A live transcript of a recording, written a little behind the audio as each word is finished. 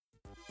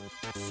From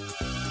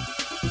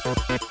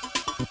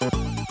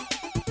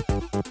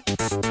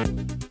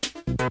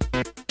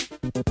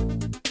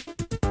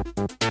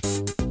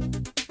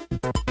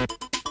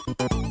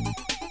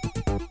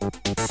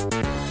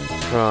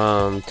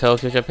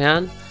Tokyo,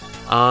 Japan,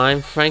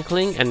 I'm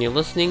Franklin, and you're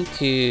listening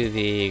to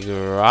the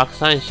Grok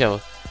Science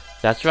Show.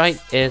 That's right,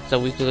 it's a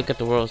weekly look at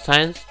the world of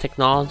science,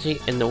 technology,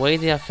 and the way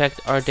they affect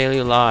our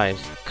daily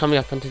lives. Coming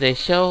up on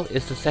today's show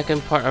is the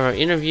second part of our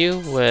interview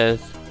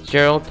with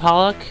Gerald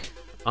Pollack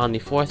on the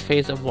fourth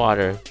phase of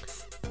water,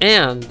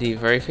 and the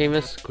very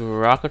famous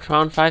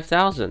Grokatron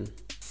 5000.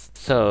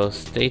 So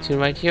stay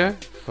tuned right here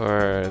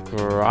for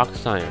Grok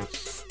Science.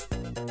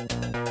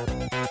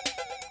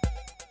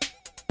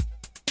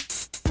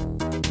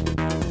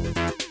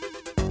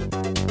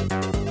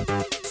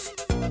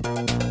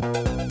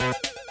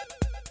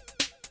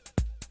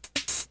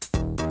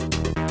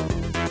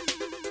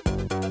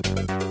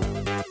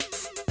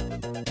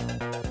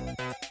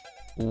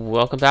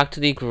 Welcome back to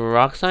the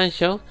Grok Science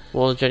Show.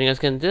 Well, joining us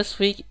again this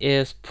week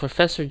is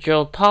Professor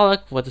Gerald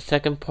Pollack with the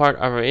second part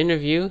of our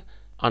interview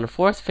on the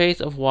fourth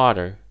phase of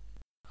water.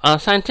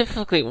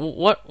 Scientifically,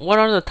 what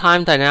are the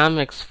time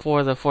dynamics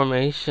for the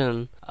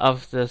formation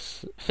of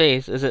this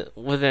phase? Is it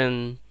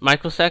within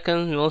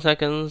microseconds,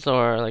 milliseconds,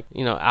 or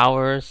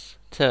hours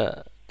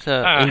to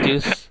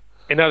induce?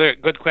 Another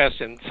good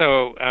question.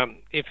 So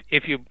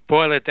if you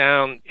boil it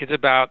down, it's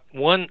about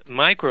 1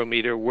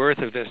 micrometer worth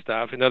of this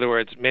stuff. In other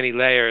words, many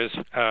layers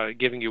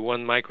giving you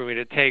 1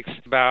 micrometer takes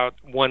about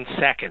 1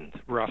 second,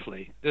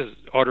 roughly. This is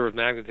order of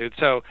magnitude.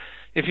 So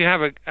if you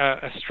have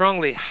a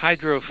strongly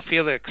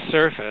hydrophilic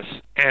surface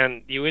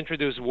and you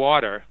introduce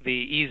water,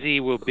 the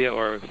EZ will build,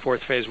 or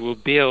fourth phase will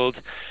build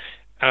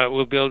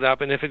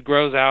up, and if it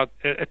grows out,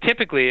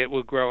 typically it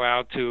will grow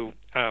out to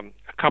a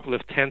couple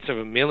of tenths of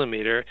a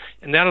millimeter,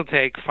 and that'll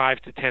take 5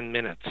 to 10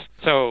 minutes.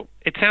 So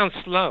it sounds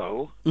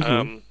slow,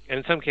 and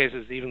in some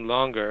cases even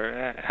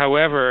longer.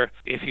 However,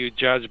 if you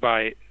judge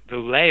by the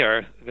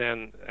layer,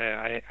 then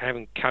I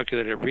haven't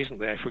calculated it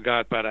recently, I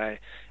forgot, but I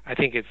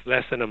think it's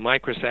less than a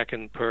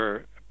microsecond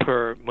per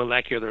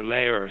molecular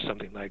layer or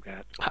something like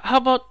that. How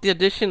about the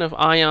addition of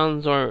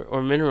ions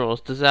or minerals?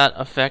 Does that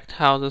affect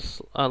how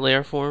this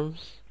layer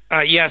forms?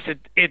 Yes,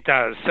 it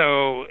does.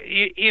 So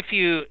if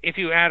you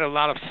add a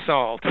lot of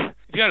salt,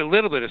 if you add a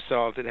little bit of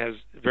salt, it has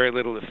very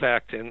little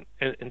effect. And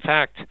in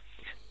fact,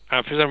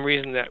 for some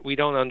reason that we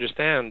don't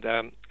understand,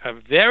 a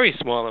very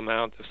small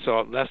amount of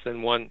salt, less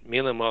than 1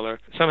 millimolar,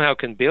 somehow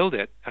can build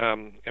it,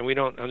 and we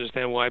don't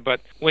understand why.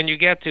 But when you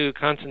get to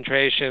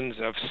concentrations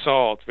of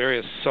salt,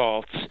 various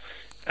salts,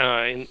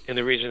 in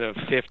the region of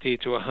 50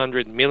 to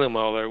 100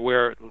 millimolar,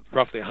 where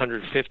roughly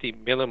 150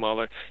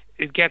 millimolar,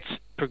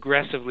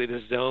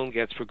 the zone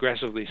gets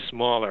progressively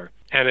smaller.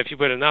 And if you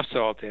put enough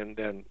salt in,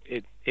 then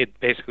it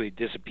basically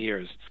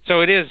disappears.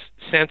 So it is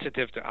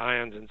sensitive to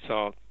ions and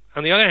salt.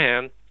 On the other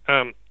hand,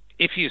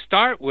 if you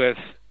start with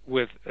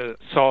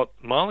salt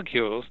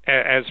molecules,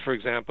 as for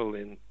example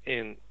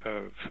in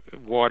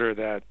water,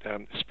 that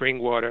spring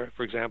water,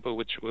 for example,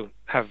 which will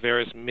have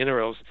various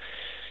minerals,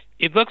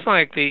 it looks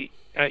like the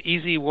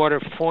EZ water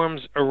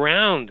forms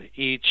around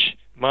each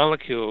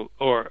molecule,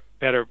 or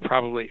better,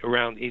 probably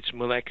around each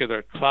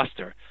molecular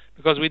cluster,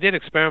 because we did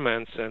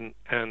experiments and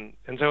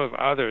some of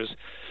others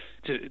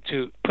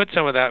to put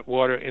some of that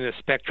water in a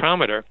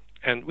spectrometer,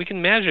 and we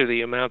can measure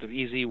the amount of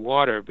EZ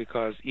water,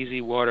 because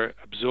EZ water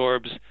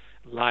absorbs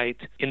light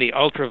in the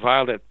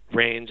ultraviolet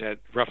range at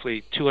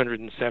roughly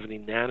 270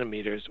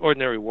 nanometers.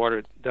 Ordinary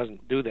water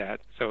doesn't do that,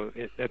 so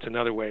that's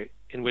another way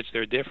in which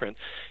they're different.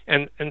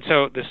 And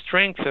so the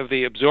strength of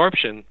the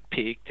absorption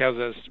peak tells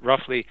us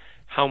roughly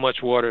how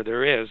much water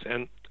there is,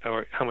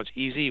 or how much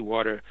EZ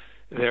water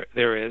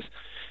there is.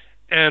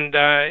 And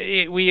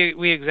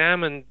we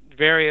examined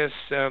various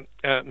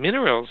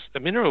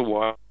mineral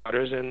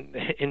waters, and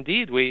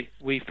indeed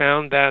we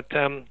found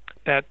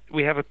that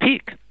we have a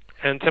peak.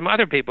 And some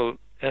other people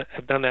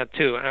have done that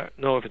too. I don't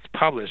know if it's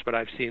published, but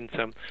I've seen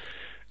some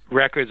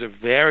records of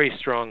very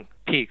strong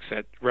peaks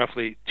at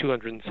roughly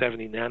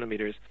 270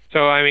 nanometers.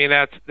 So I mean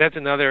that's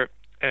another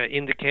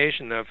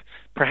indication of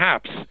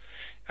perhaps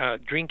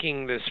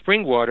drinking the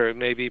spring water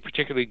may be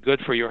particularly good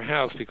for your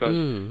health,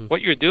 because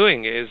what you're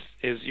doing is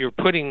you're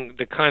putting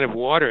the kind of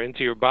water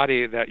into your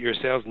body that your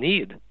cells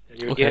need, and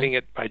you're getting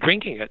it by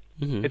drinking it.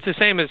 It's the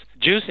same as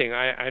juicing.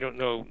 I don't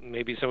know,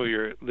 maybe some of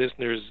your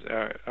listeners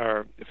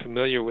are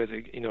familiar with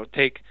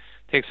it.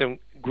 Take some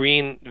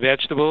green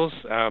vegetables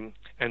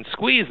and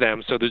squeeze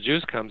them so the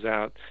juice comes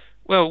out.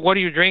 Well, what are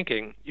you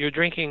drinking? You're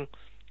drinking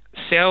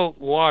cell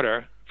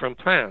water from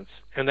plants,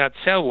 and that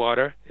cell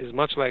water is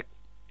much like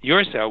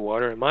your cell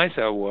water and my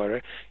cell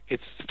water.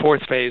 It's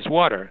fourth phase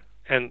water,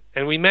 and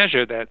we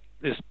measure that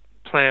this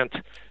plant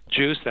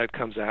juice that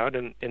comes out,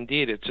 and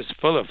indeed it's just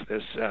full of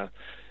this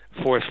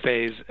fourth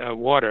phase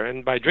water.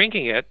 And by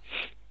drinking it,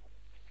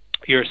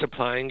 you're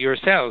supplying your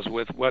cells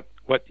with what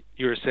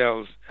your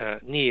cells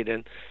need,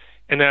 and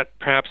that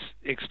perhaps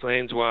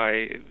explains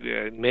why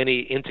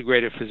many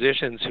integrative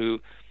physicians who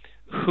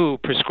who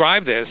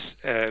prescribe this,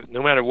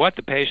 no matter what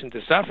the patient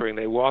is suffering,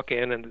 they walk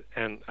in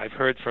and I've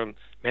heard from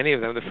many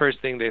of them, the first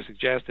thing they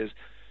suggest is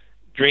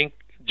drink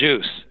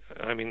juice.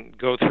 I mean,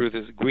 go through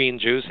this green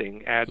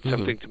juicing, add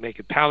something to make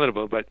it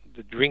palatable, but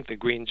drink the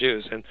green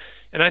juice.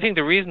 And I think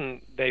the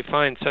reason they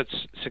find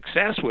such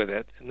success with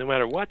it, no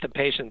matter what the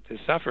patient is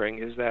suffering,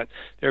 is that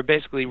they're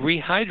basically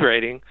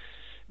rehydrating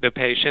the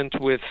patient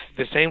with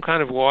the same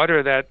kind of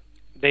water that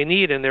they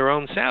need in their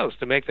own cells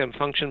to make them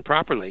function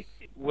properly.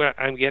 What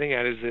I'm getting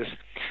at is this: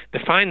 the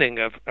finding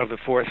of the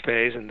fourth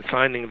phase, and the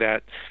finding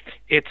that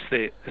it's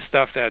the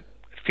stuff that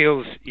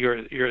fills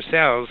your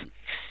cells.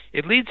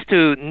 It leads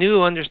to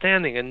new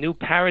understanding and new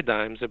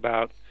paradigms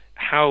about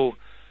how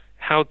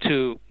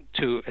to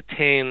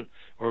attain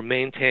or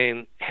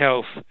maintain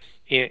health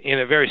in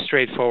a very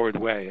straightforward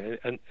way.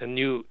 A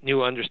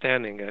new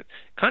understanding. It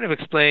kind of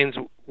explains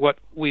what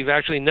we've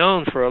actually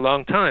known for a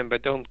long time,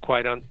 but didn't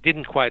quite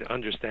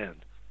understand.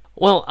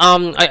 Well,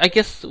 I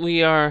guess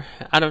we are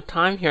out of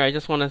time here. I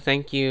just want to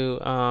thank you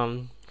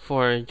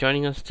for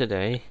joining us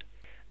today.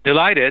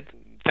 Delighted.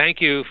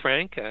 Thank you,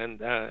 Frank,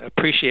 and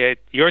appreciate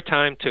your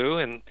time too,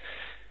 and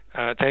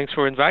thanks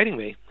for inviting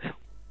me.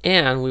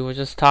 And we were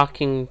just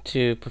talking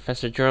to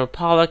Professor Gerald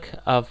Pollack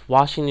of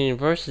Washington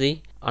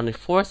University on the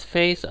fourth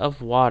phase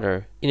of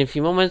water. In a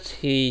few moments,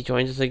 he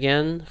joins us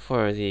again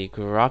for the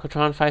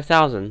Grokatron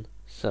 5000,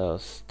 so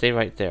stay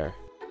right there.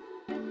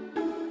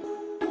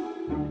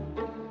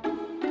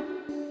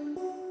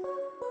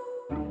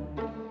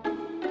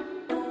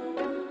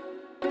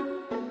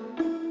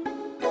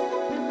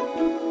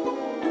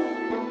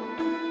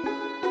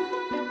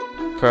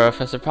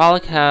 Professor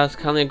Pollack has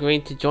kindly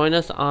agreed to join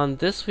us on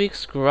this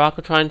week's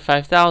Grokatron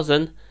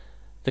 5000,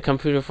 the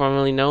computer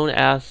formerly known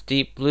as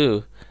Deep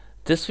Blue.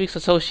 This week's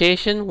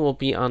association will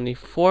be on the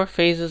four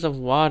phases of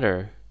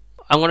water.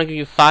 I'm going to give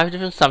you 5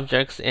 different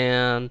subjects,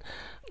 and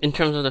in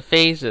terms of the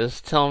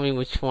phases, tell me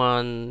which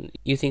one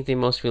you think they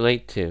most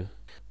relate to.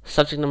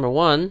 Subject number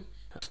 1,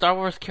 Star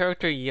Wars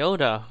character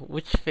Yoda.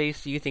 Which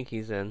phase do you think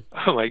he's in?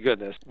 Oh my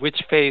goodness,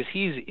 which phase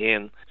he's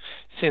in?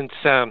 Since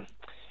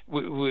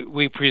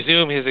we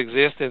presume his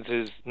existence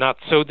is not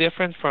so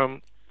different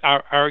from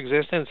our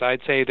existence,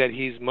 I'd say that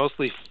he's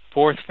mostly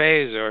fourth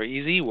phase or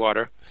EZ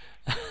water.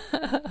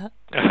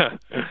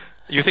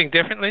 You think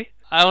differently?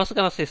 I was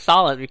going to say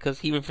solid because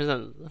he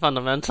represents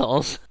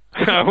fundamentals.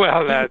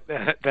 Well,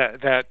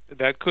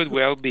 that could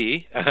well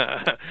be,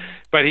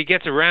 but he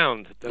gets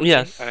around.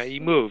 Yes, he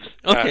moves.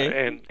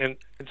 Okay, and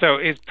so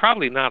it's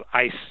probably not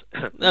ice.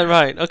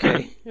 Right.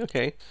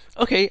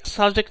 Okay.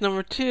 Subject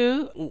number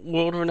 2: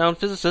 world-renowned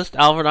physicist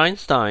Albert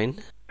Einstein.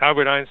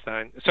 Albert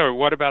Einstein. Sorry,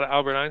 what about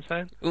Albert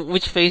Einstein?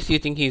 Which phase do you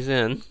think he's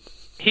in?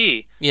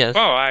 He? Yes.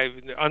 Oh,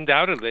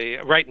 undoubtedly.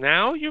 Right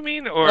now, you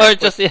mean, or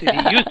just he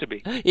used to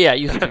be? Yeah,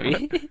 used to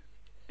be.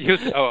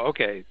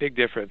 Okay, big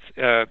difference.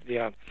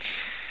 Yeah.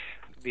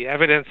 The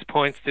evidence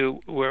points to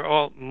we're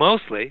all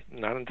mostly,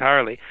 not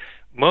entirely,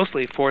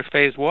 mostly fourth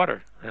phase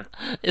water.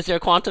 Is there a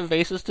quantum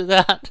basis to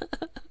that?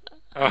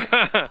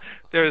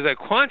 There's a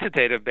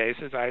quantitative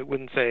basis. I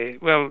wouldn't say,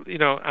 well,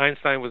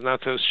 Einstein was not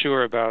so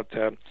sure about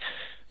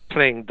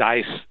playing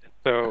dice,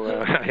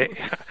 so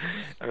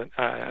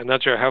I'm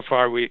not sure how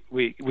far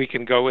we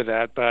can go with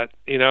that, but,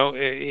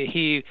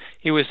 he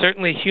was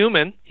certainly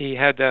human. He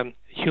had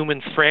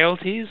human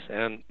frailties,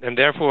 and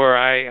therefore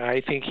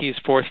I think he's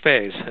fourth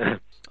phase.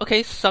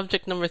 Okay,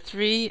 subject number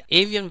 3,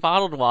 avian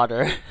bottled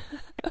water.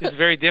 It's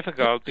very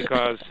difficult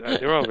because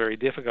they're all very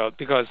difficult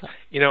because,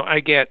 I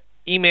get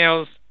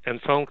emails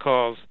and phone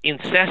calls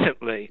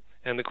incessantly,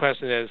 and the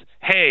question is,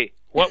 hey,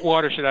 what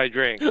water should I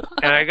drink?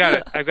 And I've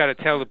got to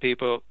tell the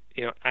people,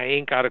 I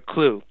ain't got a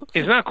clue.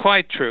 It's not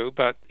quite true,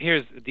 but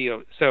here's the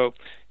deal. So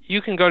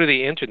you can go to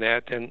the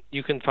internet and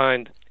you can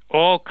find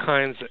all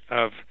kinds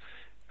of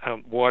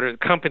water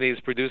companies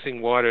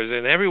producing waters,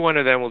 and every one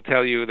of them will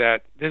tell you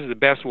that this is the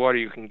best water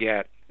you can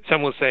get.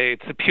 Some will say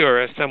it's the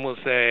purest. Some will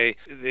say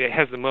it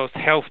has the most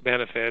health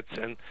benefits,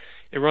 and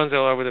it runs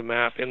all over the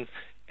map. And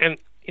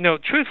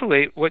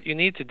truthfully, what you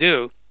need to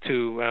do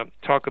to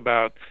talk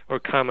about or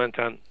comment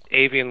on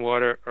avian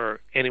water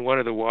or any one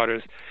of the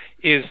waters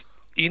is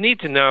you need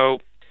to know,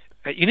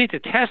 you need to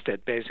test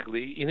it,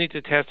 basically. You need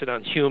to test it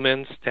on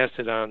humans, test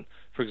it on,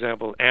 for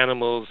example,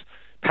 animals,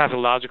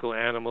 pathological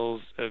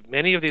animals.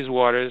 Many of these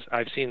waters,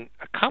 I've seen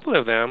a couple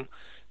of them,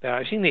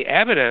 I've seen the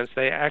evidence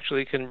they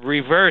actually can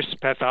reverse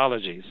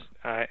pathologies.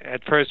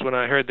 At first, when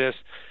I heard this,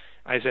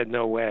 I said,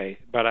 no way,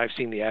 but I've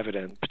seen the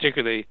evidence.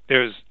 Particularly,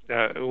 there's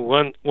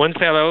one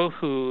fellow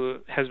who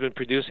has been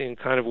producing a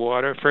kind of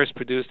water, first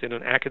produced in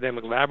an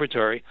academic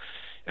laboratory,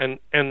 and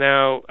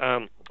now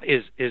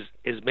is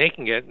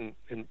making it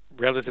in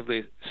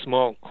relatively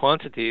small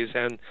quantities.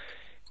 And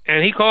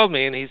he called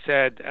me and he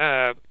said,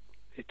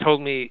 he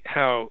told me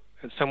how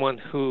someone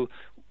who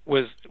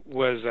was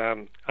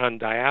on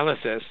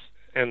dialysis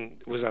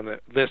and was on the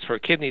list for a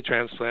kidney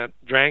transplant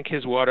drank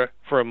his water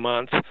for a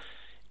month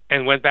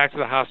and went back to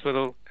the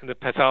hospital, and the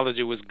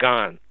pathology was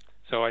gone.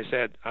 So I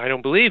said, I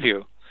don't believe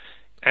you.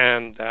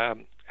 And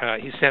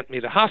he sent me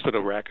the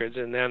hospital records,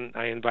 and then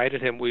I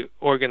invited him. We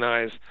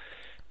organized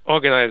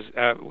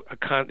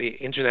the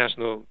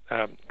international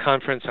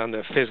conference on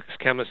the physics,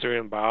 chemistry,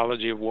 and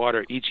biology of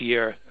water each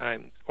year.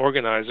 I'm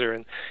organizer,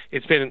 and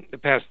it's been the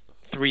past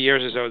 3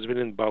 years or so. It's been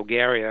in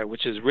Bulgaria,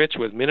 which is rich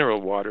with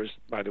mineral waters,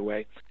 by the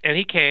way. And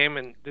he came,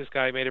 and this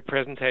guy made a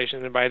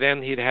presentation, and by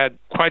then he'd had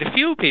quite a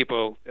few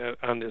people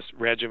on this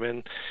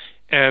regimen.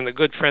 And a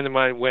good friend of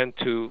mine went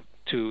to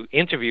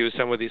interview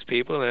some of these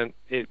people, and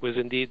it was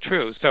indeed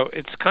true. So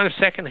it's kind of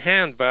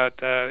secondhand, but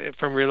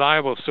from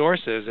reliable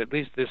sources, at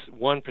least this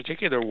one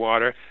particular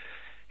water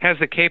has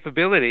the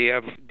capability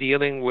of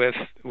dealing with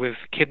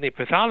kidney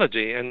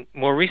pathology, and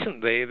more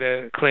recently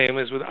the claim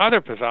is with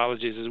other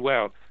pathologies as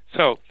well.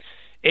 So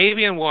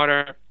Evian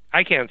water,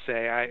 I can't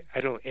say.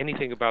 I don't know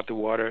anything about the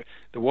water.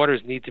 The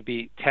waters need to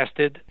be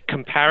tested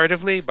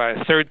comparatively by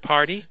a third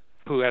party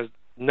who has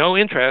no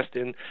interest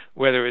in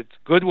whether it's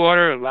good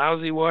water or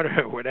lousy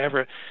water or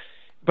whatever.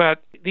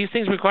 But these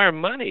things require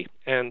money.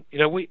 And,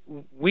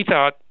 we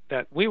thought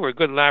that we were a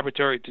good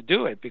laboratory to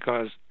do it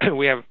because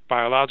we have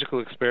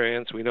biological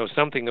experience, we know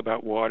something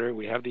about water,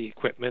 we have the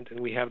equipment, and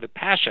we have the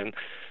passion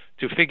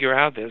to figure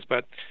out this.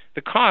 But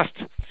the cost,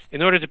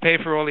 in order to pay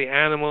for all the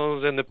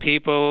animals and the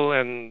people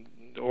and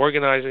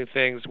organizing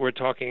things, we're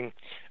talking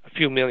a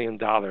few $1 million.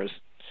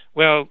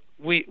 Well,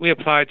 we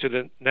applied to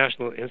the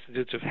National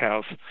Institutes of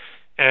Health,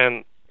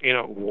 and,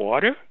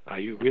 water? Are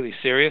you really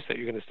serious that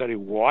you're going to study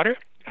water?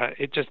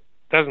 It just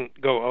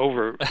doesn't go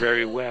over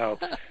very well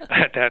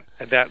at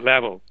that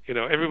level.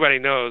 Everybody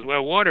knows,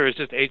 well, water is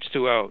just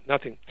H2O,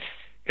 nothing.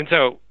 And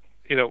so,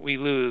 we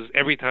lose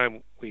every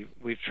time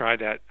we've tried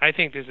that. I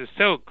think this is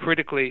so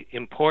critically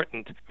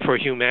important for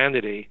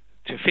humanity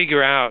to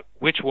figure out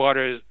which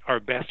waters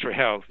are best for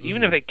health. Mm-hmm.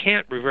 Even if they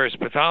can't reverse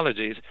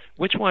pathologies,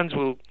 which ones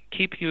will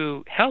keep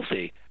you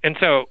healthy? And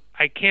so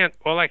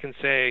all I can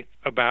say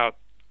about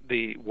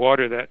the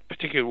water, that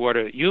particular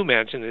water that you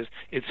mentioned, is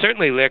it's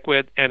certainly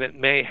liquid, and it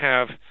may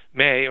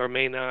or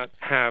may not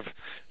have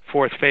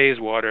fourth phase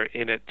water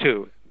in it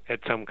too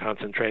at some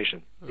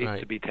concentration. It needs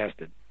to be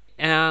tested.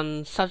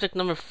 And subject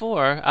number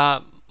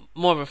 4,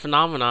 more of a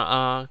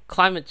phenomena,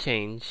 climate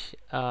change.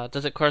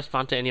 Does it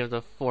correspond to any of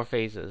the 4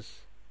 phases?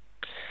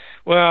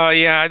 Well,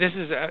 yeah, this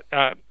is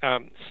a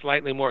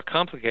slightly more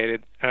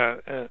complicated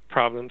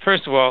problem.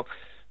 First of all,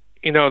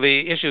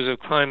 the issues of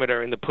climate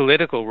are in the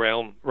political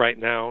realm right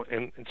now,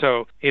 and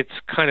so it's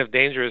kind of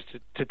dangerous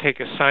to take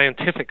a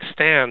scientific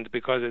stand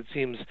because it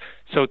seems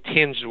so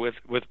tinged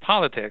with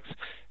politics.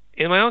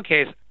 In my own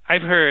case,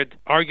 I've heard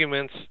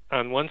arguments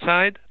on one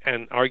side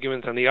and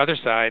arguments on the other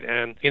side,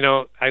 and,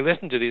 I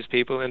listen to these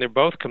people, and they're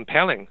both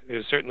compelling.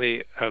 There's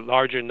certainly a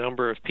larger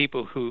number of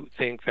people who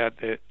think that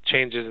the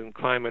changes in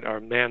climate are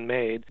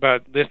man-made,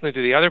 but listening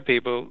to the other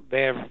people,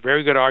 they have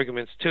very good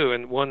arguments too,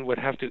 and one would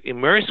have to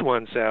immerse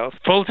oneself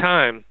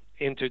full-time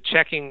into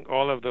checking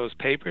all of those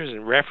papers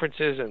and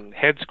references and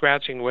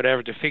head-scratching,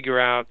 whatever, to figure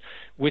out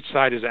which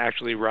side is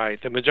actually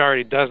right. The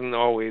majority doesn't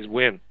always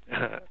win.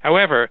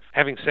 However,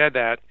 having said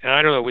that, and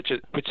I don't know which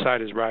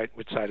side is right,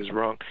 which side is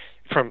wrong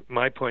from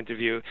my point of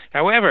view.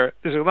 However,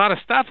 there's a lot of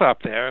stuff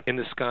up there in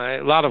the sky,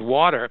 a lot of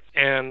water,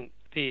 and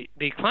the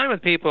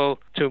climate people,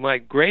 to my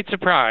great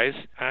surprise,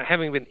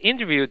 having been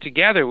interviewed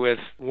together with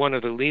one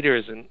of the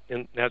leaders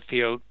in that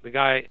field, the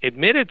guy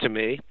admitted to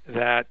me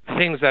that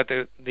things that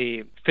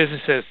the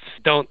physicists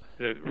don't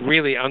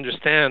really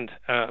understand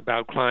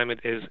about climate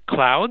is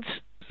clouds,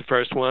 the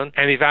first one,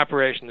 and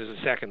evaporation is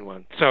the second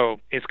one.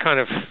 So it's kind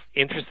of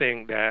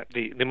interesting that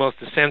the most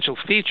essential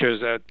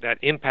features that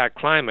impact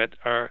climate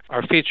are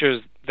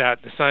features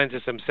that the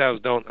scientists themselves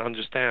don't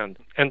understand.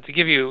 And to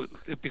give you,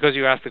 because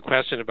you asked the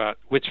question about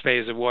which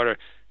phase of water,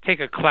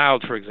 take a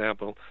cloud, for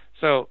example.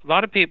 So a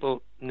lot of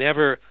people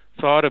never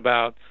thought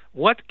about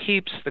what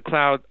keeps the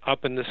cloud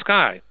up in the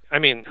sky. I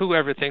mean,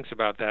 whoever thinks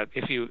about that,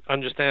 if you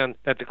understand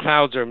that the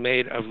clouds are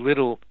made of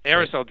little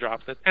aerosol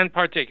droplets and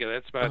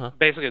particulates, but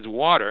basically it's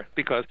water,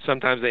 because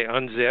sometimes they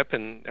unzip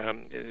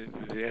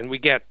and we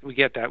get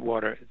that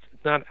water.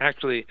 It's not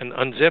actually an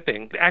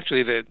unzipping.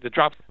 Actually, the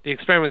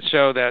experiments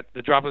show that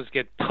the droplets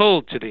get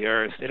pulled to the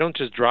earth. They don't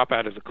just drop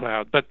out of the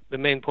cloud. But the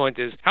main point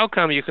is, how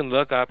come you can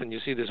look up and you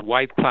see this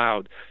white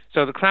cloud?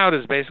 So the cloud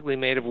is basically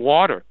made of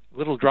water,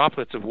 little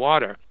droplets of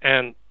water.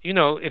 And,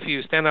 if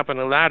you stand up on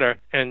a ladder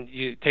and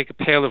you take a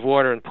pail of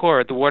water and pour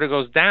it, the water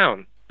goes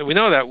down. And we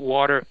know that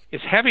water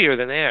is heavier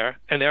than air,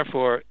 and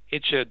therefore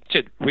it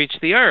should reach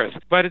the earth.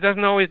 But it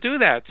doesn't always do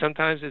that.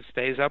 Sometimes it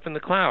stays up in the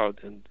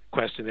cloud. And the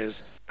question is,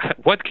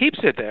 what keeps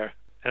it there?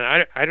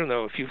 And I don't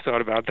know if you've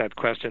thought about that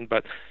question,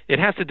 but it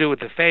has to do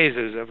with the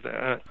phases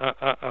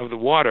of the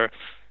water.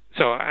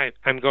 So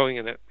I'm going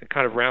in a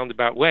kind of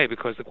roundabout way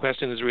because the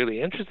question is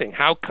really interesting.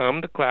 How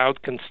come the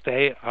cloud can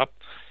stay up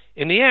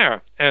in the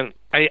air? And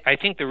I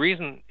think the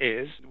reason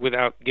is,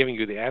 without giving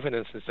you the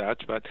evidence and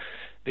such, but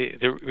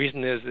the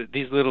reason is that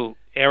these little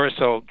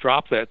aerosol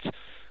droplets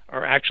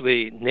are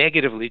actually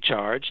negatively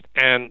charged,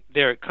 and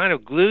they're kind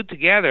of glued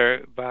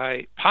together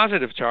by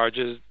positive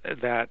charges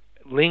that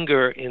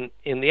linger in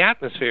the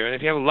atmosphere. And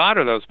if you have a lot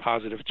of those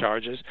positive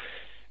charges,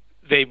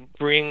 they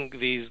bring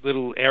these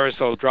little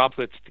aerosol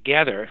droplets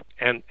together,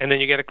 and then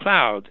you get a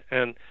cloud.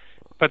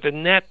 But the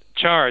net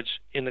charge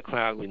in the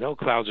cloud, we know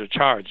clouds are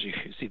charged. You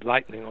see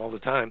lightning all the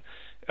time.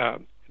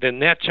 The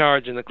net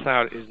charge in the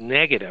cloud is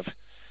negative.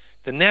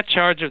 The net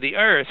charge of the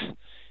Earth,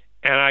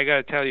 and I got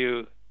to tell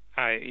you,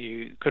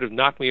 you could have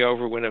knocked me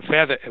over with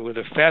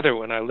a feather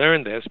when I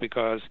learned this,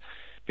 because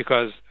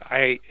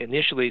I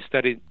initially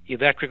studied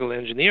electrical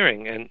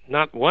engineering, and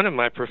not one of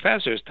my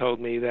professors told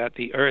me that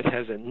the Earth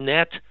has a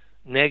net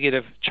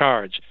negative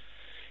charge.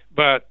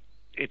 But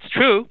it's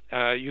true.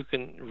 You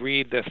can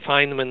read the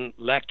Feynman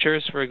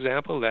lectures, for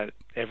example, that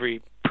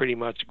every pretty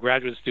much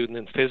graduate student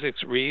in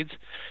physics reads.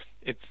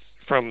 It's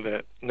from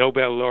the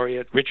Nobel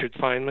laureate Richard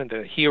Feynman,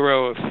 the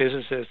hero of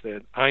physicists,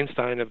 the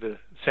Einstein of the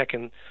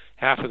second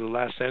half of the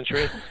last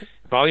century.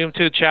 Volume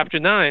 2, Chapter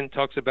 9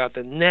 talks about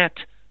the net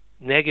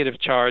negative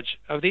charge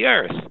of the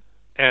Earth.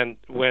 And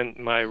when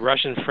my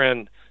Russian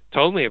friend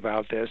told me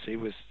about this, he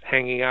was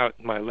hanging out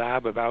in my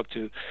lab about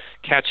to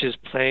catch his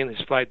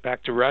flight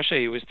back to Russia.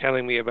 He was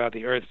telling me about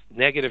the Earth's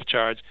negative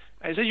charge.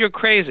 I said, "You're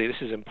crazy.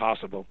 This is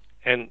impossible."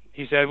 And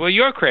he said, "Well,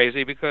 you're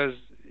crazy because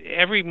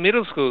every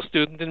middle school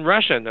student in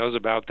Russia knows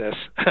about this."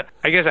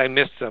 I guess I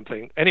missed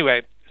something.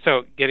 Anyway,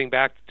 so getting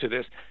back to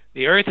this,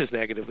 the Earth is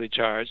negatively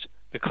charged.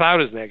 The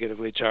cloud is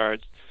negatively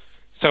charged.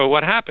 So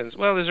what happens?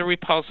 Well, there's a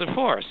repulsive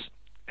force,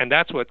 and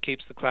that's what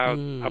keeps the cloud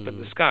up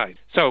in the sky.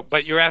 So,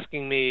 but you're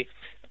asking me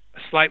a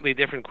slightly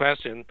different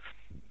question.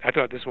 I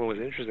thought this one was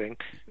interesting.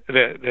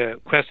 The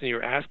question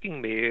you're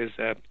asking me is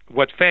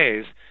what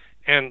phase?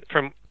 And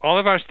from all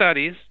of our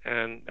studies,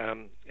 and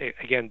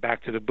again,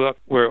 back to the book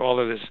where all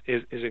of this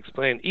is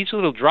explained, each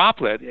little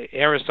droplet,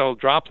 aerosol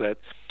droplet,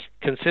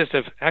 consists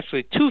of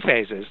actually two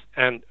phases.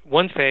 And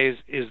one phase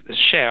is the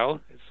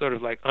shell. It's sort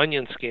of like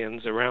onion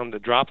skins around the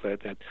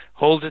droplet that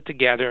holds it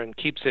together and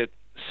keeps it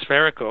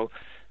spherical.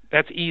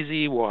 That's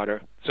easy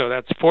water. So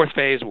that's fourth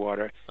phase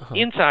water.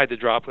 Inside the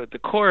droplet, the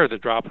core of the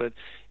droplet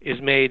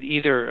is made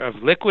either of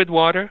liquid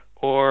water,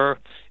 or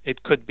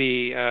it could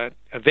be a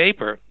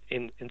vapor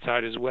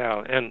inside as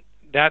well. And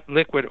that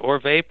liquid or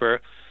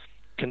vapor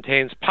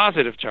contains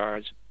positive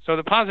charge. So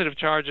the positive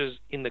charges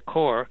in the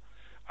core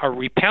are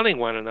repelling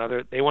one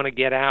another. They want to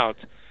get out.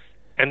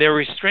 And they're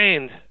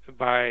restrained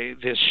by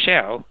this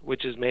shell,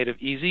 which is made of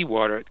easy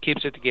water. It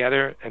keeps it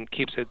together and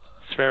keeps it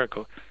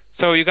spherical.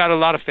 So you got a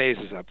lot of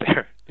phases up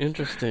there.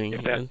 Interesting.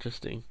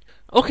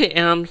 Okay,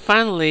 and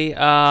finally,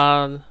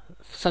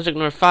 subject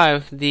number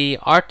 5, the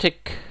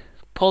Arctic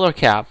polar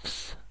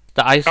caps,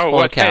 the ice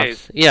polar caps.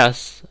 Phase?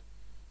 Yes.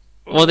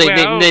 Well,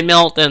 they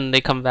melt and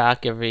they come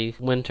back every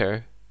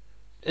winter.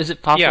 Is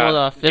it possible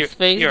the fifth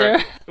phase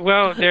there?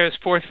 Well, there's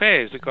fourth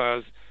phase,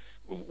 because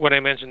what I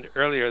mentioned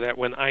earlier, that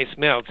when ice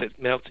melts,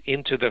 it melts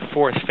into the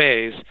fourth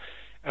phase,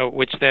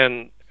 which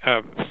then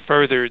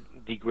further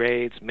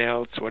degrades,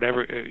 melts,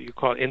 whatever you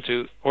call it,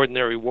 into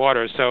ordinary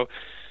water. So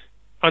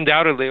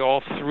undoubtedly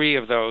all three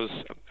of those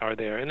are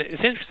there. And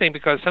it's interesting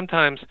because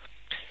sometimes,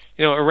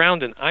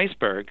 around an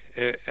iceberg,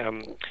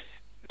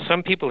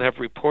 some people have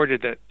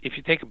reported that if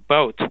you take a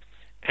boat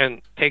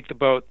and take the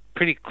boat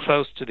pretty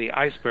close to the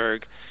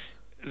iceberg,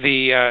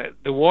 the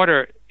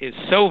water is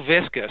so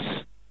viscous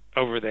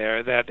over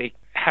there that they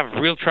have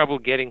real trouble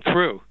getting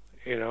through.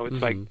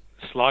 It's like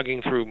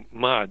slogging through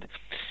mud.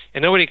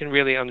 And nobody can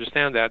really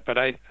understand that, but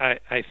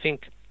I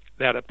think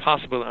that a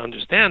possible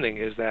understanding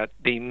is that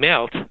the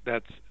melt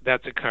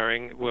that's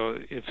occurring, well,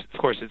 of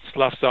course it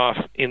sloughs off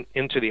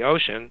into the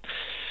ocean,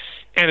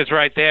 and it's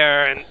right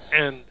there,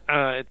 and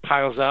it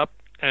piles up.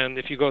 And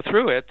if you go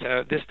through it,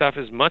 this stuff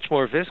is much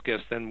more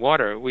viscous than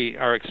water.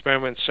 Our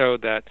experiments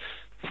showed that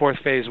fourth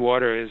phase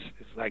water is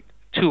like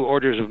 2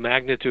 orders of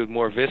magnitude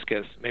more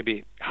viscous,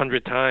 maybe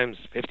 100 times,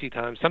 50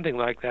 times, something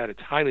like that.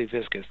 It's highly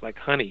viscous, like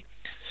honey.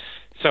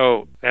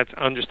 So that's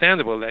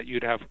understandable that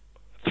you'd have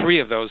 3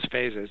 of those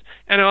phases.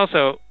 And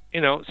also,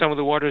 some of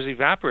the water is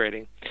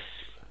evaporating.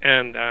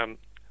 And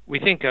we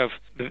think of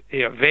the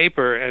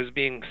vapor as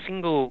being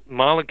single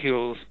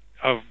molecules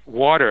of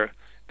water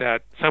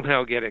that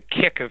somehow get a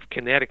kick of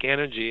kinetic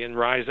energy and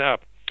rise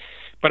up.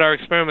 But our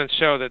experiments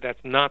show that that's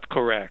not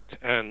correct.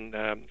 And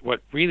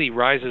what really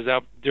rises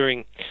up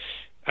during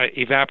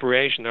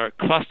evaporation are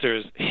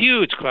clusters,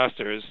 huge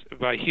clusters.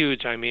 By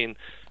huge, I mean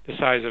the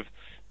size of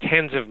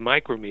tens of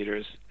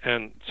micrometers.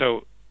 And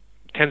so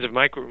tens of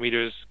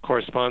micrometers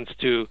corresponds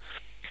to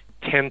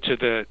 10 to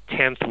the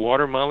 10th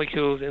water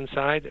molecules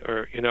inside,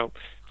 or,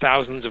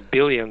 thousands of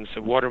billions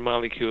of water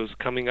molecules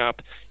coming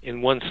up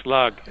in one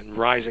slug and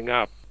rising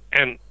up.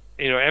 And,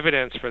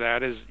 evidence for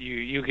that is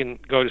you can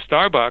go to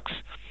Starbucks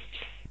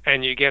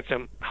and you get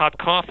some hot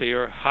coffee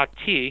or hot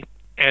tea,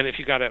 and if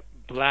you got a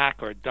black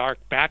or dark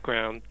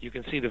background, you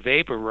can see the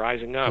vapor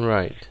rising up.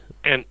 Right.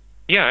 And,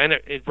 and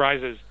it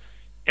rises.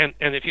 And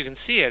if you can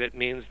see it, it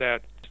means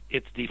that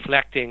it's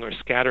deflecting or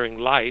scattering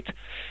light.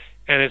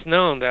 And it's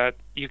known that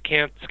you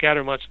can't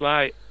scatter much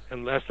light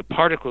unless the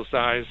particle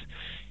size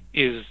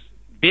is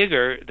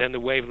bigger than the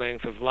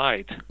wavelength of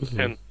light.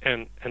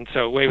 And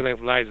so wavelength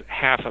of light is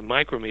half a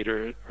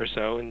micrometer or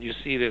so, and you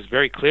see this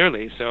very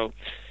clearly. So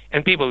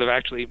And people have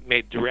actually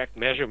made direct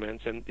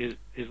measurements, and these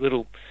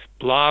little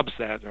blobs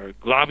that or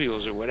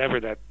globules or whatever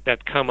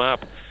that come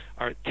up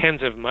are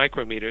tens of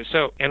micrometers.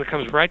 So, and it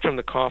comes right from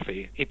the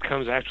coffee. It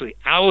comes actually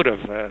out of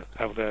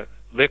the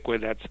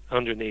liquid that's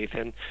underneath,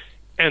 and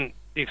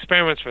the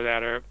experiments for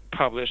that are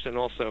published, and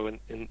also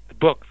in the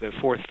book, the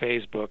Fourth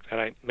Phase book that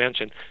I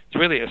mentioned. It's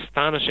really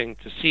astonishing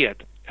to see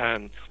it.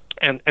 And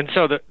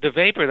so the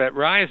vapor that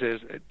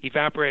rises,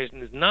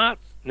 evaporation, is not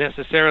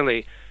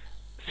necessarily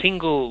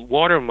single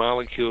water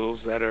molecules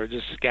that are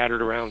just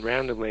scattered around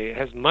randomly. It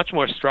has much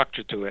more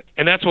structure to it.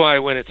 And that's why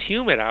when it's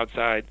humid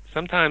outside,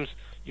 sometimes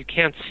you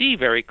can't see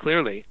very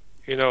clearly.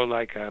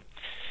 Like a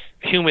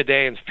humid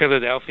day in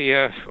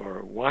Philadelphia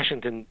or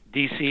Washington,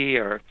 D.C.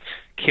 or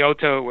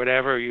Kyoto or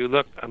whatever, you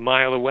look a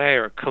mile away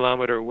or a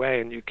kilometer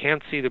away and you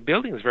can't see the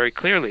buildings very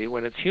clearly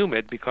when it's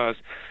humid, because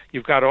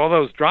you've got all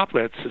those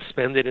droplets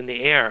suspended in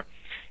the air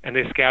and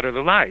they scatter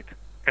the light.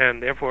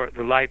 And therefore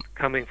the light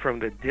coming from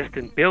the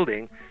distant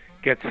building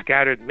gets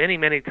scattered many,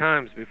 many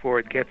times before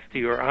it gets to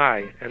your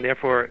eye, and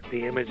therefore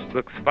the image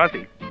looks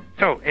fuzzy.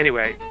 So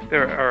anyway,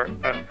 there are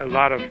a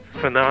lot of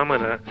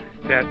phenomena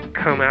that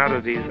come out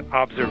of these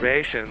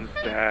observations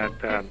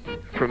that,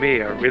 for me,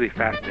 are really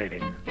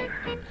fascinating.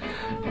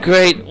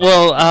 Great.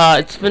 Well,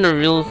 it's been a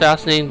real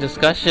fascinating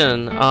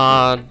discussion.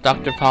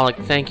 Dr. Pollack,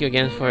 thank you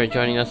again for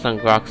joining us on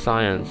Grok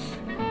Science.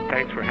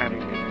 Thanks for having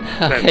me.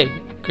 Okay,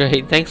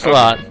 great. Thanks a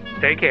lot.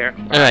 Take care.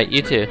 All right,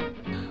 you too.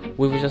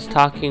 We were just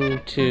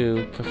talking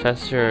to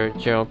Professor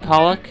Gerald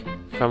Pollack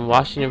from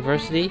Washington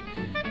University.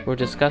 We're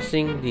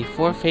discussing the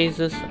 4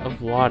 phases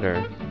of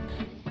water.